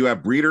Rich. Did you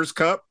have Breeders'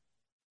 Cup?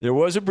 There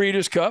was a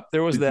Breeders' Cup.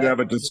 There was that. Did you have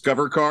a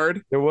Discover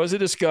card? There was a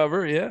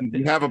Discover, yeah.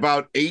 Did you have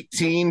about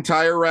 18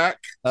 tire rack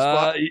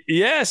spots?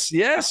 Yes.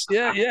 Yeah.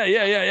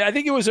 I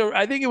think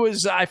it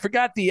was, I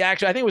forgot the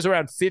actual, I think it was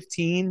around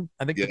 15.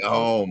 I think. Yeah,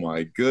 oh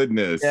my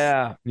goodness.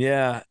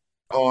 Yeah.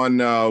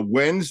 On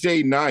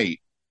Wednesday night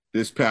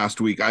this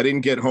past week, I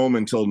didn't get home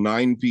until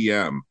 9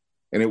 p.m.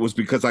 And it was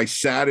because I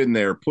sat in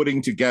there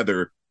putting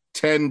together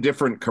 10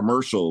 different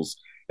commercials.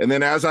 And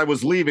then as I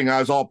was leaving, I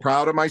was all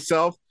proud of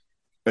myself.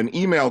 An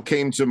email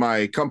came to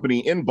my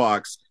company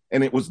inbox,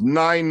 and it was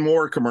 9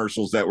 more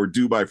commercials that were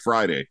due by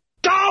Friday.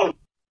 Go!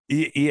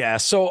 Yeah.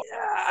 So,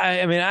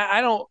 I mean,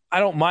 I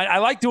don't mind. I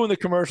like doing the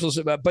commercials,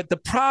 but the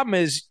problem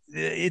is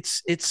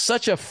it's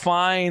such a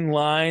fine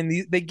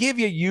line. They give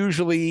you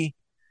usually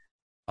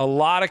a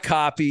lot of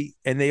copy,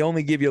 and they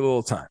only give you a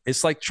little time.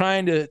 It's like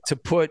trying to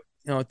put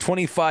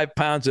 25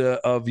 pounds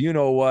of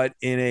what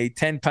in a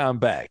 10-pound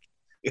bag.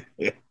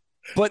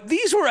 But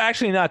these were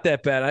actually not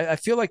that bad. I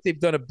feel like they've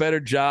done a better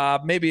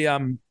job. Maybe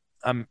I'm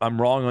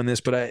wrong on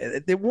this,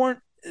 but they weren't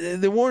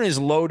as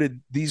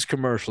loaded, these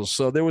commercials.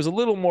 So there was a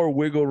little more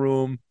wiggle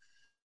room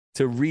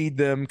to read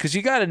them because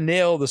you got to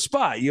nail the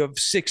spot. You have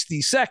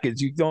 60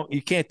 seconds.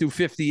 You can't do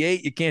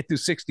 58. You can't do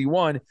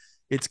 61.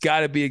 It's got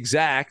to be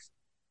exact.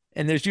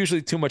 And there's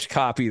usually too much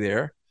copy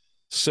there.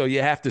 So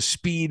you have to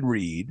speed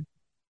read,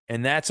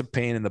 and that's a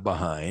pain in the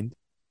behind.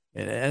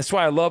 And that's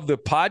why I love the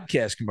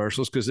podcast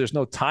commercials, because there's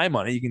no time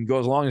on it. You can go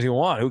as long as you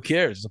want. Who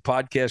cares? It's a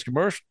podcast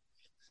commercial.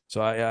 So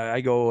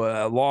I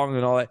go long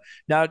and all that.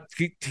 Now,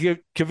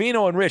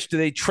 Covino and Rich, do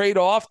they trade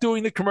off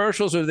doing the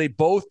commercials, or do they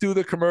both do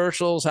the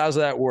commercials? How's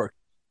that work?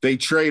 They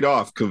trade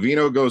off.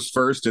 Covino goes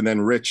first, and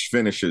then Rich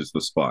finishes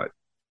the spot.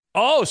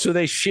 Oh, so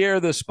they share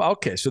the spot.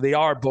 Okay, so they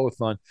are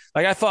both on.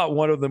 Like, I thought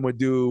one of them would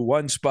do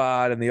one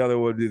spot and the other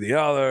would do the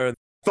other.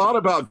 Thought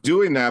about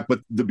doing that,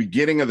 but the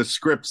beginning of the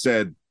script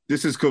said,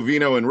 "This is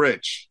Covino and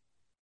Rich."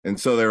 And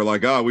so they're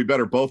like, "Oh, we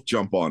better both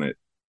jump on it."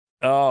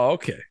 Oh,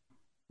 okay.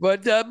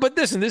 But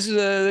listen, this is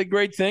a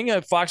great thing.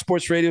 Fox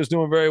Sports Radio is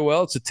doing very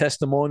well. It's a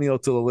testimonial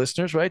to the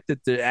listeners, right?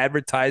 That the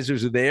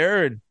advertisers are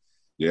there. And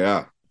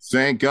yeah,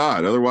 thank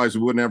God. Otherwise,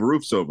 we wouldn't have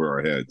roofs over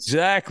our heads.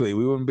 Exactly.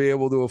 We wouldn't be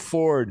able to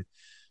afford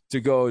to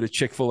go to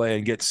Chick-fil-A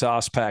and get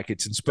sauce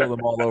packets and spill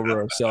them all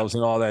over ourselves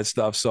and all that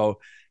stuff. So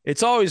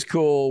it's always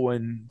cool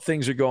when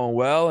things are going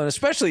well, and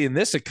especially in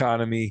this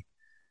economy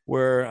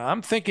where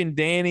I'm thinking,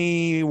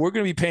 Danny, we're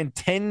going to be paying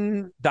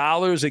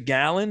 $10 a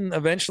gallon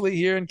eventually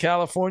here in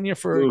California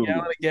for a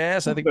gallon of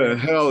gas. I think what the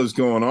hell is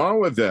going on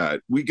with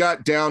that? We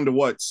got down to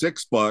what,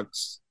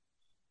 $6,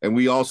 and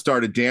we all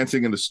started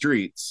dancing in the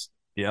streets.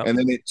 Yeah, and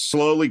then it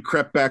slowly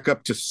crept back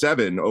up to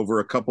 $7 over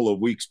a couple of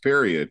weeks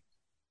period,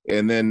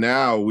 and then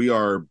now we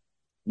are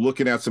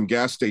looking at some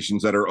gas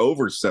stations that are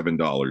over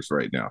 $7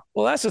 right now.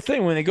 Well, that's the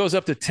thing. When it goes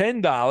up to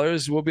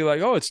 $10, we'll be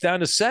like, "Oh, it's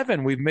down to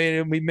 $7. We've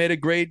made a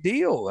great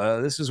deal.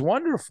 This is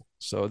wonderful."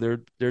 So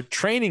they're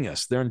training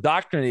us. They're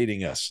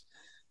indoctrinating us,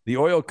 the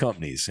oil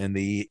companies and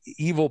the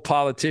evil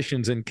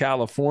politicians in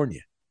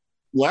California.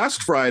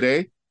 Last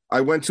Friday,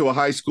 I went to a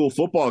high school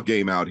football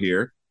game out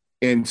here,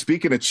 and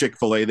speaking of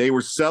Chick-fil-A, they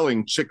were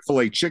selling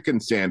Chick-fil-A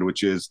chicken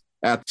sandwiches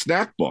at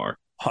Snack Bar.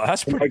 Oh,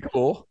 that's pretty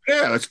cool.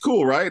 Yeah, that's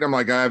cool, right? I'm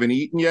like, I haven't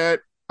eaten yet.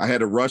 I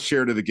had to rush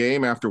here to the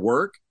game after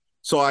work.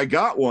 So I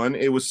got one.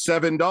 It was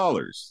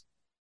 $7.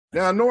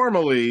 Now,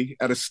 normally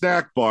at a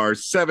snack bar,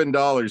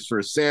 $7 for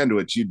a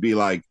sandwich, you'd be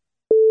like,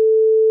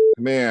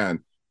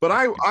 man. But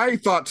I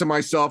thought to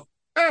myself,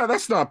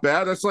 that's not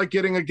bad. That's like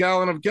getting a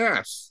gallon of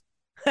gas.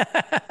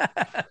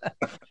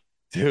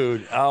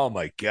 Dude, oh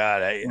my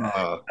God.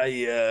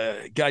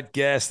 I got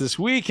gas this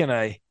week, and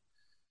I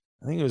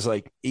think it was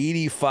like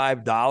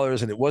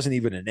 $85, and it wasn't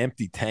even an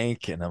empty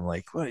tank. And I'm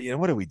like,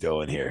 what are we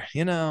doing here?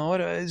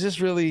 Is this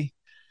really,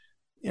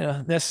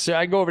 necessary?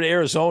 I go over to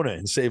Arizona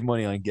and save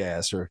money on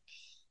gas, or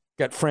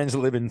got friends that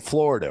live in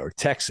Florida or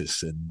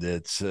Texas, and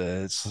it's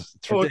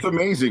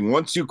amazing.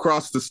 Once you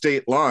cross the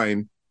state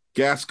line,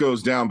 gas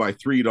goes down by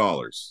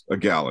 $3 a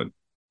gallon.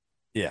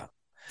 Yeah,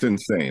 it's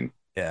insane.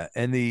 Yeah,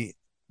 and the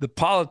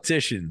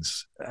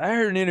politicians. I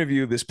heard an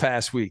interview this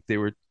past week. They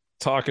were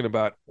talking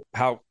about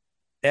how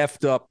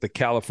effed up the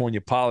California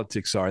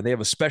politics are. And they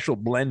have a special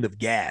blend of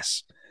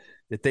gas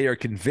that they are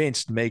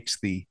convinced makes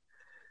the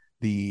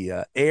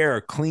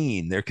air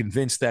clean. They're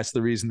convinced that's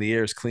the reason the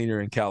air is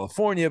cleaner in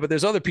California. But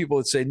there's other people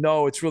that say,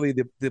 no, it's really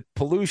the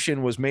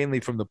pollution was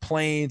mainly from the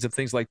planes and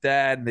things like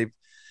that.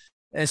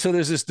 And so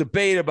there's this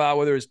debate about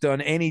whether it's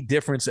done any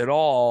difference at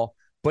all.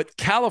 But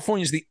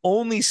California is the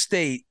only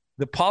state,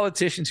 the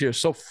politicians here are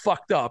so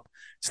fucked up.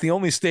 It's the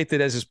only state that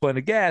has this blend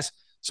of gas.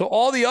 So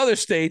all the other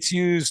states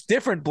use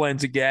different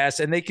blends of gas,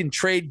 and they can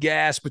trade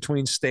gas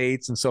between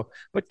states. And so,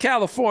 but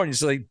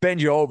California's like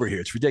bend you over here.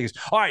 It's ridiculous.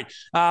 All right,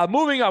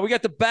 moving on. We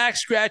got the back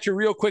scratcher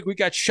real quick. We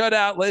got shut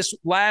out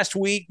last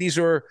week. These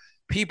are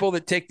people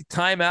that take the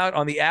time out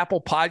on the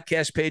Apple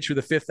podcast page for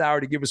the fifth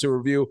hour to give us a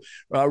review.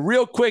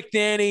 Real quick,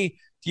 Danny,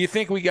 do you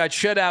think we got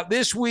shut out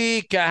this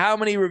week? How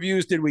many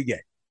reviews did we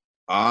get?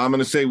 I'm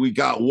going to say we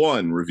got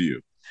one review.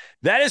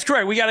 That is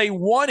correct. We got a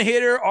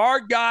one-hitter, our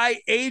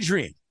guy,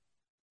 Adrian,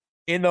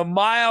 in the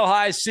Mile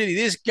High City.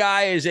 This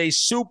guy is a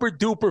super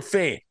duper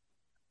fan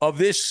of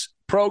this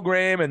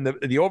program and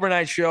the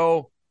overnight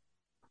show.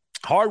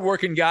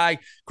 Hardworking guy,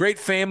 great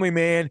family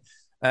man.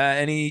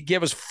 And he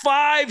gave us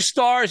 5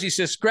 stars. He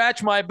says,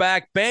 scratch my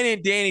back. Ben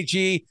and Danny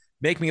G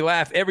make me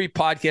laugh every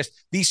podcast.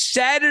 The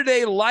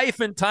Saturday Life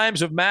and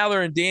Times of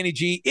Maller and Danny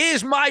G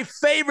is my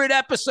favorite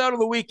episode of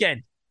the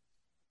weekend.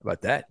 How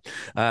about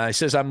that? He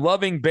says, I'm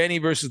loving Benny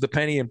versus the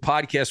Penny in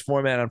podcast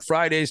format on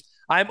Fridays.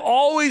 I'm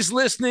always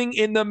listening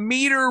in the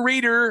meter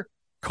reader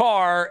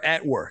car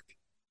at work.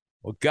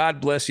 Well, God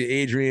bless you,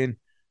 Adrian.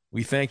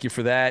 We thank you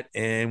for that,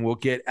 and we'll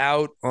get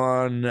out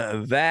on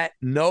that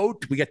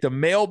note. We got the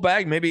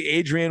mailbag. Maybe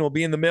Adrian will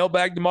be in the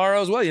mailbag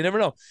tomorrow as well. You never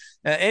know.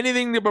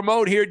 Anything to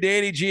promote here,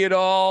 Danny G, at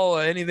all?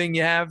 Anything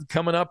you have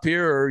coming up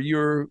here,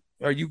 or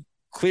are you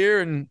clear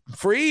and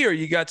free, or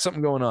you got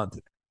something going on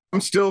today? I'm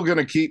still going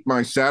to keep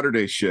my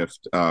Saturday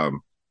shift.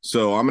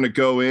 So I'm going to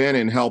go in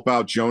and help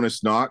out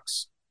Jonas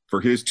Knox for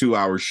his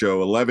 2-hour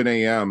show, 11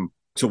 a.m.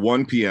 to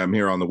 1 p.m.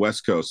 here on the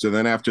West Coast. And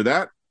then after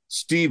that,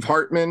 Steve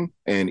Hartman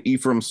and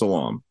Ephraim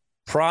Salam.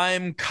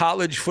 Prime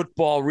college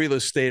football real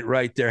estate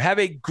right there. Have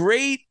a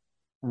great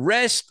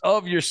rest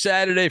of your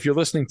Saturday. If you're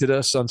listening to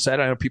this on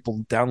Saturday, I know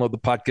people download the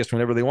podcast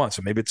whenever they want.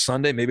 So maybe it's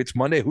Sunday, maybe it's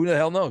Monday. Who the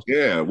hell knows?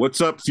 Yeah. What's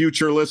up,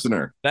 future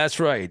listener? That's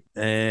right.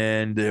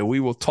 And we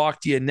will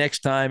talk to you next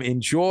time.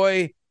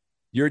 Enjoy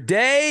your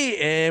day,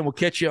 and we'll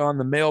catch you on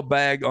the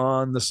mailbag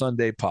on the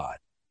Sunday pod.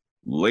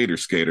 Later,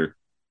 skater.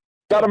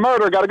 Got a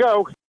murder. Got to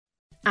go.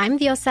 I'm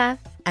Diosa.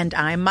 And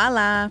I'm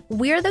Mala.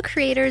 We're the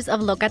creators of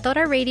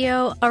Locatora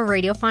Radio, a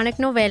radiophonic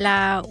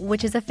novela,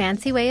 which is a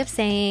fancy way of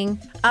saying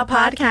a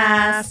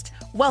podcast.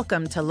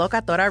 Welcome to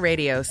Locatora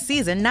Radio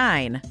Season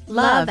 9.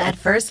 Love at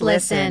First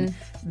Listen.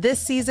 This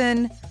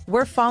season,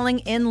 We're falling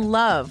in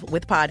love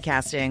with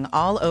podcasting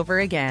all over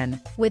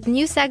again. With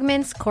new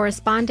segments,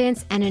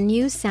 correspondence, and a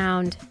new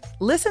sound.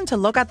 Listen to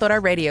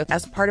Locatora Radio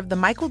as part of the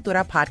My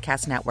Cultura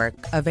Podcast Network,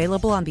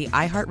 available on the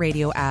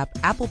iHeartRadio app,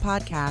 Apple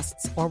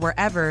Podcasts, or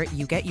wherever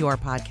you get your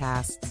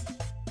podcasts.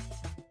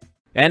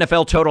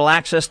 NFL Total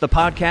Access, the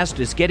podcast,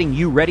 is getting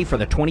you ready for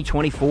the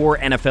 2024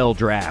 NFL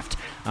Draft.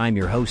 I'm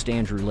your host,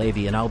 Andrew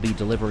Levy, and I'll be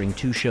delivering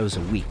 2 shows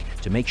a week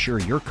to make sure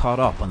you're caught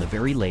up on the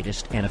very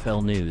latest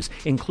NFL news,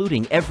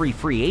 including every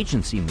free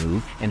agency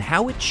move and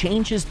how it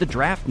changes the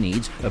draft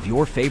needs of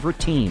your favorite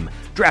team.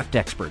 Draft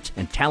experts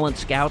and talent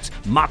scouts,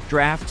 mock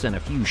drafts, and a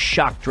few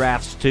shock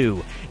drafts,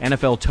 too.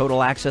 NFL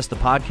Total Access, the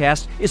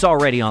podcast, is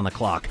already on the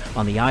clock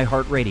on the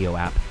iHeartRadio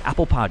app,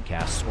 Apple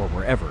Podcasts, or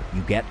wherever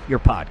you get your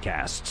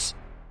podcasts.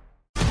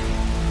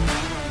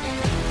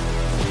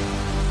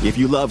 If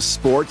you love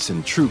sports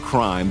and true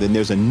crime, then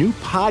there's a new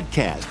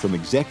podcast from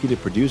executive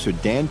producer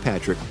Dan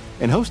Patrick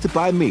and hosted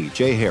by me,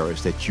 Jay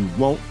Harris, that you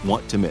won't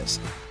want to miss.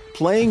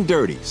 Playing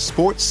Dirty: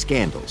 Sports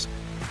Scandals.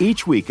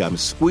 Each week, I'm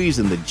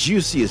squeezing the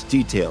juiciest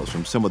details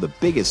from some of the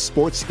biggest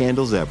sports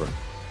scandals ever.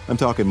 I'm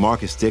talking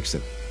Marcus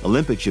Dixon,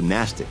 Olympic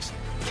gymnastics,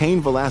 Cain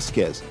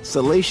Velasquez,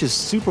 salacious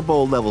Super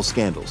Bowl-level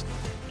scandals.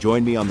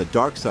 Join me on the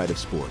dark side of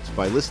sports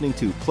by listening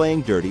to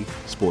Playing Dirty: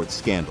 Sports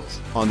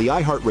Scandals on the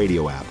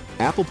iHeartRadio app,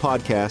 Apple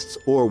Podcasts,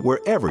 or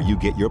wherever you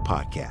get your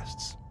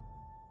podcasts.